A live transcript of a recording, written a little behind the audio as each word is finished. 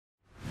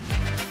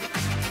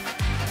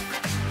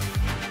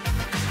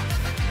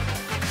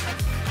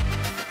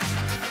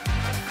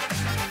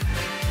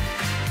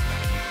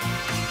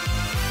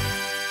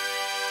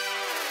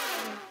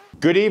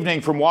Good evening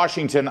from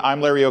Washington.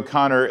 I'm Larry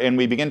O'Connor, and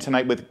we begin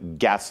tonight with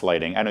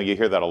gaslighting. I know you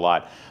hear that a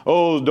lot.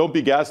 Oh, don't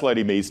be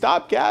gaslighting me.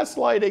 Stop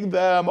gaslighting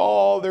them.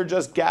 Oh, they're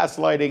just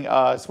gaslighting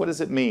us. What does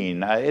it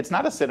mean? It's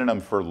not a synonym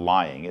for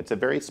lying. It's a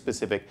very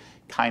specific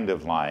kind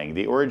of lying.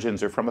 The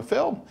origins are from a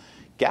film,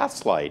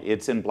 Gaslight.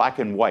 It's in black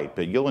and white,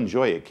 but you'll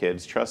enjoy it,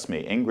 kids. Trust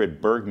me. Ingrid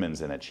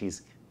Bergman's in it.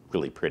 She's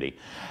really pretty.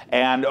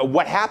 And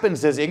what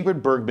happens is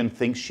Ingrid Bergman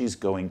thinks she's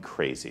going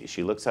crazy.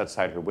 She looks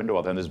outside her window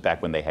all the time. This is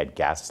back when they had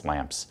gas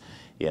lamps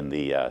in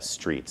the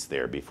streets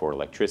there before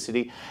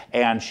electricity,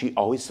 and she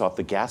always thought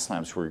the gas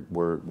lamps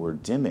were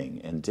dimming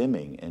and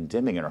dimming and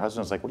dimming, and her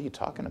husband was like, what are you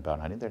talking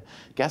about, honey? The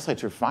gas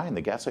lights are fine,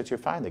 the gas lights are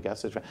fine, the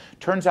gas lights are fine.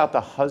 Turns out the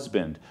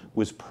husband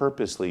was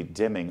purposely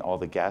dimming all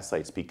the gas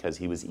lights because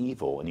he was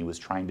evil and he was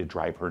trying to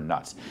drive her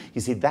nuts.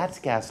 You see, that's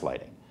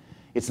gaslighting.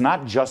 It's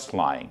not just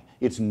lying,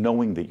 it's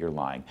knowing that you're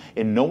lying,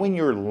 and knowing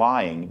you're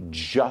lying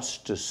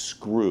just to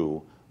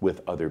screw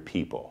with other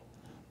people.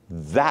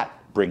 That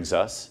brings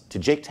us to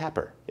Jake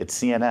Tapper at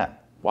CNN.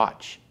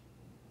 Watch.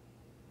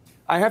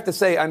 I have to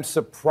say, I'm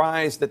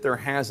surprised that there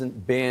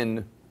hasn't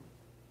been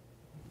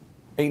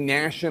a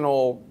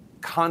national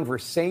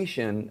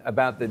conversation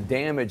about the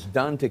damage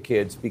done to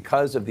kids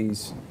because of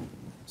these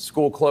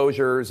school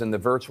closures and the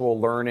virtual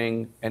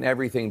learning and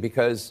everything.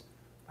 Because,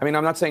 I mean,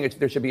 I'm not saying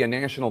there should be a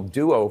national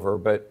do-over,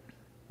 but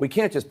we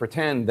can't just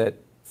pretend that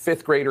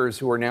fifth graders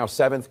who are now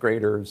seventh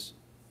graders,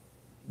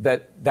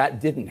 that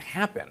didn't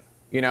happen.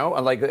 You know,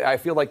 like, I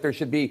feel like there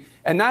should be,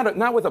 and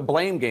not with a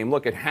blame game.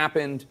 Look, it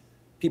happened.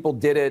 People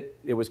did it.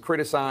 It was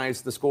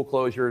criticized, the school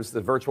closures, the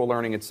virtual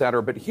learning, et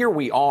cetera. But here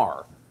we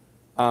are.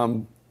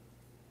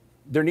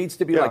 There needs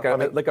to be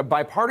like a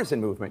bipartisan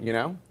movement, you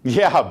know?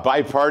 Yeah,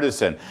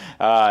 bipartisan.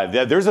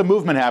 There's a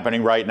movement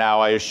happening right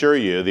now, I assure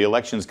you. The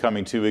election's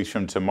coming 2 weeks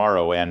from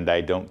tomorrow, and I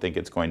don't think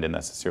it's going to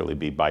necessarily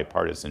be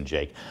bipartisan,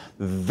 Jake.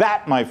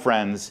 That, my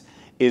friends,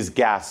 is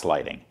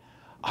gaslighting.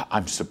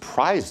 I'm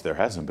surprised there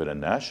hasn't been a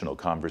national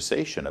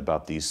conversation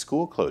about these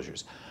school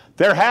closures.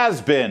 There has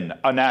been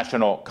a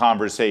national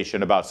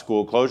conversation about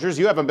school closures.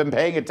 You haven't been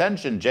paying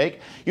attention, Jake.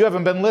 You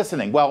haven't been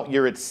listening. Well,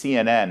 you're at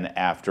CNN,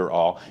 after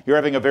all. You're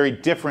having a very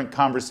different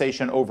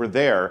conversation over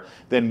there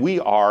than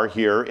we are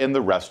here in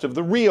the rest of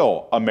the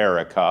real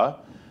America.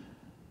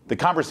 The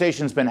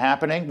conversation's been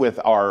happening with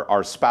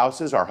our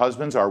spouses, our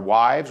husbands, our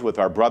wives, with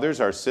our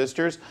brothers, our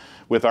sisters,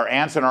 with our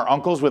aunts and our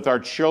uncles, with our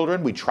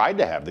children. We tried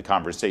to have the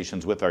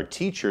conversations with our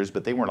teachers,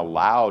 but they weren't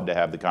allowed to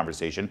have the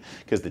conversation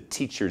because the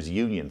teachers'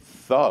 union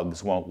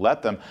thugs won't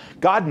let them.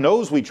 God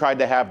knows we tried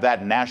to have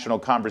that national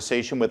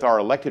conversation with our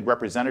elected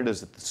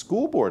representatives at the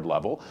school board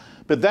level,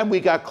 but then we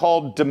got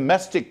called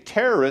domestic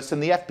terrorists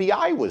and the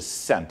FBI was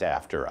sent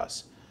after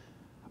us.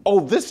 Oh,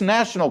 this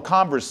national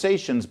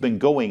conversation's been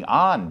going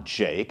on,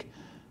 Jake.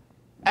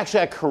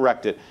 Actually, I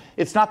correct it.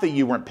 It's not that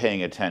you weren't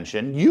paying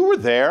attention. You were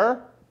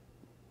there.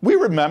 We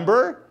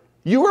remember.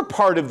 You were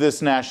part of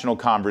this national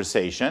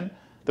conversation.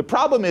 The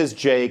problem is,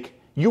 Jake,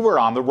 you were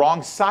on the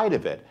wrong side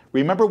of it.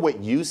 Remember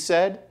what you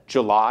said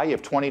July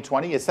of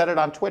 2020? You said it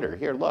on Twitter.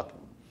 Here, look.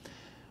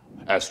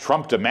 As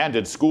Trump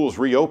demanded schools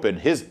reopen,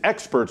 his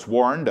experts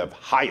warned of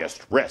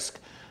highest risk.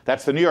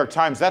 That's the New York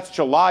Times. That's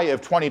July of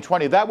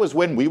 2020. That was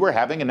when we were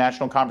having a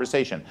national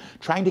conversation,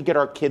 trying to get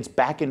our kids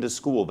back into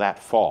school that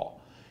fall.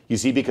 You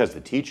see, because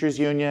the teachers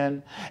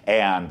union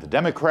and the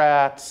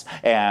Democrats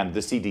and the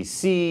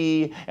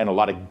CDC and a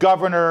lot of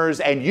governors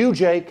and you,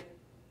 Jake,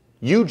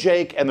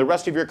 and the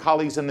rest of your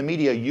colleagues in the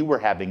media, you were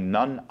having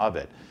none of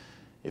it.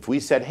 If we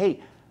said,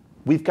 hey,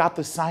 we've got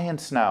the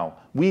science now.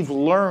 We've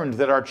learned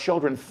that our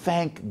children,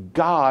 thank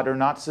God, are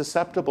not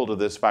susceptible to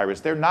this virus.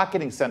 They're not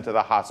getting sent to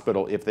the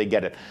hospital if they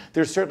get it.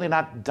 They're certainly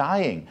not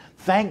dying.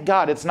 Thank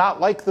God. It's not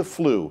like the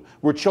flu,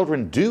 where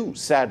children do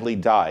sadly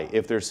die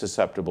if they're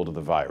susceptible to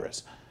the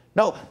virus.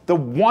 No, the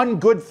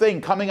one good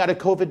thing coming out of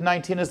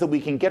COVID-19 is that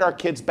we can get our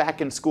kids back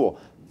in school.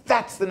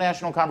 That's the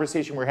national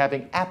conversation we're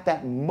having at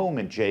that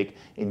moment, Jake,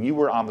 and you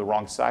were on the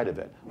wrong side of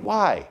it.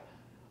 Why?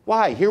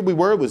 Why? Here we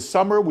were, it was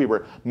summer, we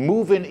were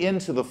moving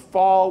into the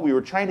fall, we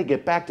were trying to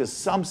get back to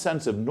some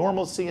sense of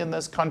normalcy in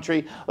this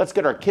country. Let's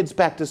get our kids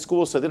back to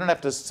school so they don't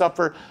have to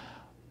suffer.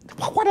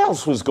 What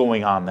else was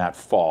going on that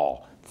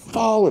fall?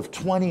 Fall of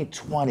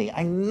 2020.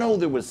 I know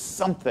there was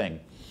something.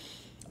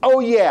 Oh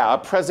yeah, a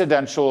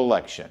presidential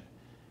election.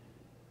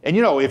 And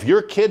you know, if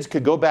your kids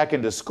could go back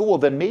into school,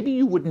 then maybe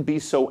you wouldn't be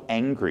so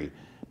angry.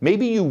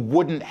 Maybe you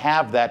wouldn't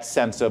have that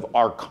sense of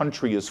our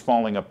country is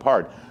falling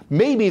apart.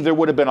 Maybe there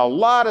would have been a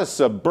lot of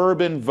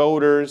suburban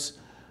voters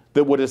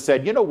that would have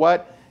said, you know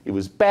what, it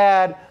was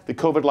bad, the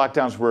COVID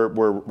lockdowns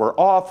were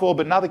awful,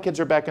 but now the kids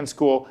are back in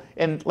school,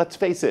 and let's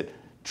face it,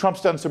 Trump's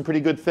done some pretty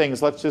good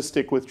things, let's just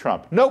stick with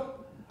Trump.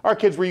 Nope, our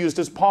kids were used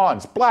as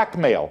pawns,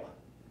 blackmail,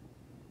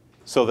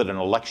 so that an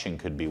election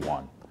could be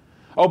won.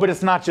 Oh, but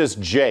it's not just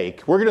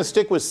Jake. We're going to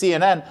stick with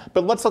CNN,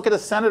 but let's look at a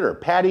senator,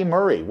 Patty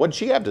Murray. What'd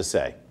she have to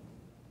say?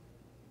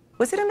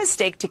 Was it a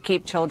mistake to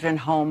keep children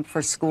home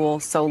for school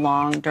so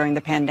long during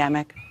the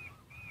pandemic?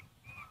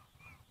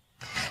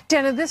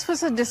 Dana, this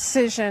was a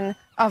decision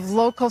of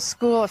local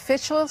school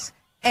officials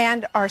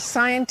and our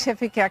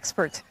scientific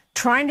experts.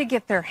 trying to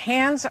get their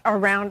hands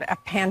around a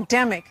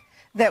pandemic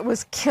that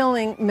was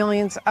killing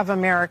millions of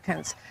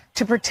Americans,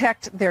 to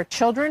protect their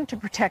children, to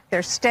protect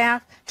their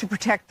staff, to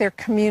protect their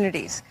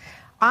communities.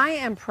 I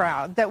am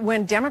proud that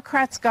when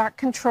Democrats got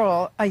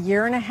control a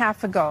year and a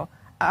half ago,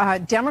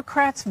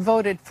 Democrats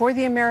voted for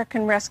the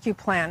American Rescue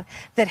Plan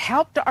that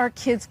helped our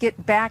kids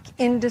get back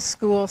into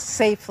school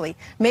safely,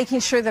 making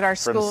sure that our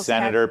schools. From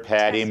Senator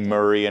Patty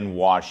Murray in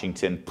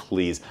Washington,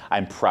 please.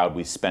 I'm proud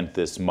we spent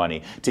this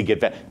money to get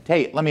that.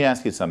 Hey, let me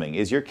ask you something.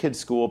 Is your kid's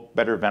school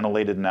better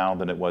ventilated now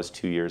than it was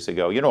 2 years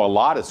ago? You know, a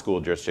lot of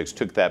school districts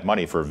took that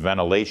money for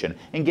ventilation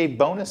and gave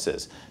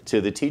bonuses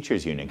to the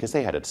teachers union because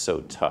they had it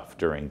so tough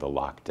during the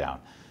lockdown.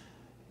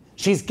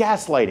 She's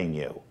gaslighting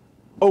you.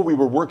 Oh, we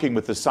were working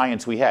with the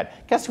science we had.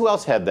 Guess who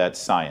else had that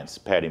science,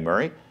 Patty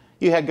Murray?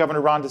 You had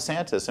Governor Ron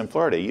DeSantis in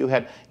Florida. You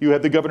had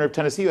the governor of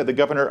Tennessee. You had the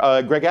governor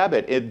Greg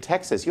Abbott in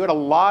Texas. You had a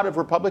lot of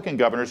Republican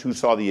governors who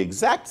saw the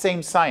exact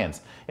same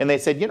science. And they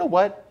said, you know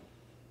what?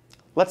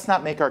 Let's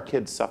not make our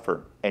kids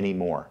suffer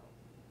anymore.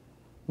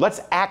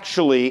 Let's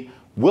actually,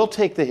 we'll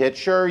take the hit.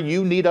 Sure,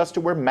 you need us to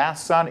wear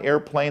masks on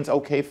airplanes.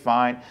 Okay,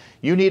 fine.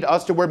 You need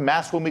us to wear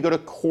masks when we go to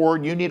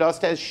court. You need us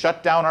to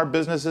shut down our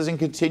businesses and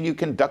continue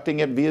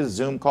conducting it via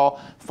Zoom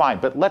call. Fine,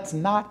 but let's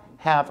not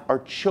have our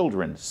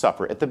children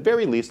suffer. At the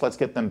very least, let's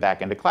get them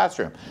back into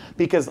classroom.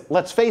 Because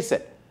let's face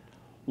it,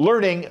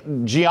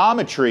 learning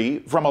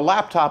geometry from a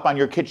laptop on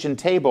your kitchen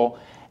table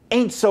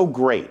ain't so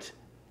great.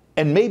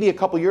 And maybe a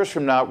couple years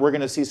from now, we're going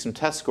to see some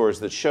test scores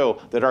that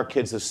show that our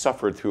kids have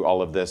suffered through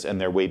all of this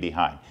and they're way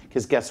behind.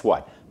 Because guess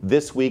what?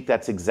 This week,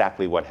 that's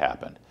exactly what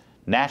happened.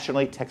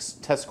 Nationally,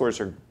 test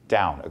scores are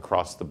down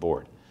across the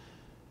board.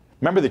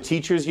 Remember the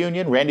teachers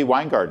union? Randi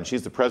Weingarten,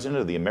 she's the president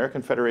of the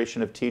American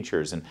Federation of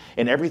Teachers, and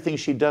everything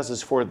she does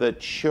is for the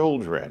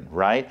children,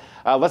 right?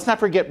 Let's not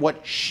forget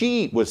what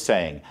she was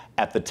saying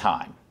at the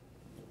time.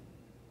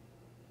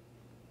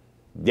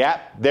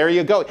 Yeah, there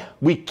you go.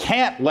 We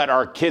can't let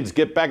our kids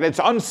get back. It's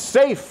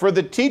unsafe for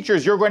the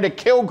teachers. You're going to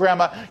kill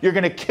Grandma. You're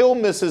going to kill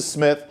Mrs.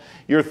 Smith,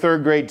 your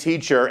third grade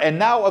teacher. And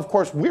now, of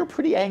course, we're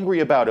pretty angry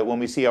about it when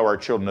we see how our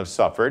children have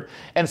suffered.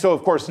 And so,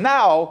 of course,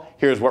 now,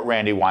 here's what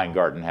Randi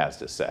Weingarten has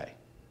to say.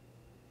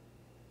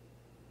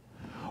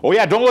 Oh,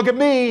 yeah, don't look at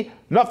me.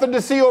 Nothing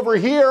to see over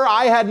here.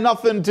 I had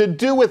nothing to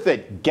do with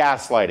it.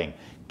 Gaslighting.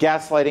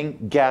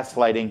 Gaslighting,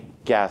 gaslighting,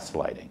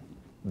 gaslighting.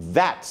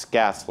 That's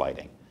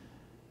gaslighting.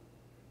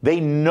 They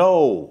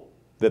know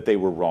that they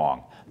were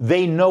wrong.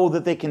 They know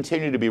that they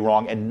continue to be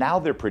wrong, and now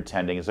they're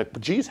pretending. It's like,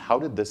 but geez, how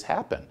did this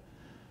happen?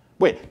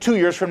 Wait, 2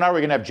 years from now, we're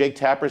going to have Jake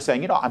Tapper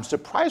saying, you know, I'm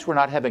surprised we're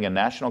not having a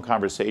national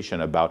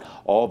conversation about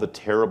all the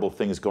terrible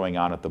things going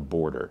on at the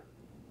border.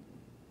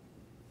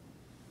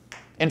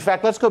 In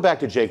fact, let's go back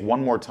to Jake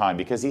one more time,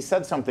 because he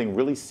said something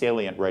really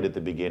salient right at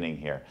the beginning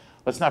here.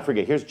 Let's not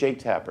forget, here's Jake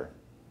Tapper.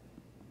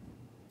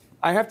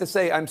 I have to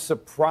say, I'm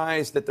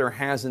surprised that there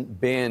hasn't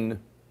been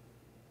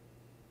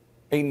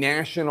a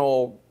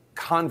national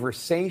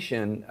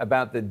conversation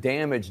about the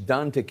damage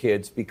done to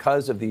kids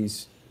because of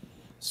these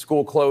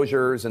school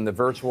closures and the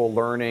virtual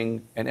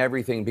learning and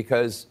everything.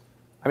 Because,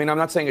 I mean, I'm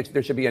not saying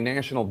there should be a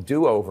national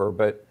do-over,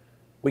 but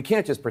we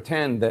can't just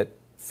pretend that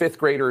fifth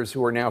graders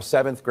who are now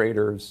seventh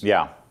graders,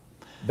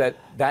 that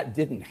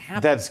didn't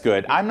happen. That's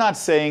good. I'm not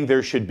saying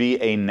there should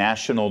be a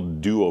national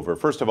do-over.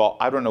 First of all,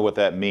 I don't know what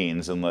that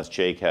means unless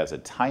Jake has a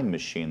time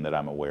machine that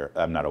I'm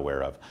not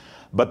aware of.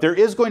 But there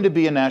is going to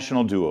be a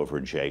national do-over,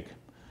 Jake.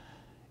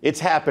 It's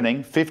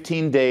happening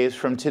 15 days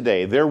from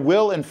today. There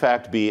will, in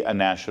fact, be a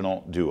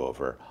national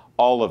do-over.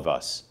 All of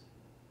us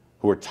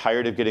who are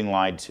tired of getting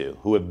lied to,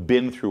 who have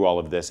been through all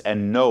of this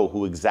and know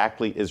who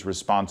exactly is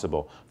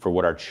responsible for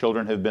what our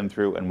children have been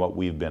through and what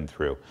we've been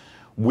through,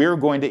 we're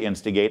going to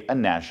instigate a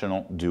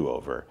national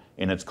do-over.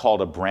 And it's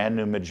called a brand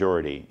new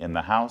majority in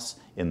the House,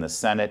 in the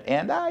Senate,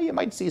 and you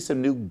might see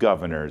some new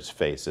governors'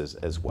 faces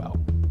as well.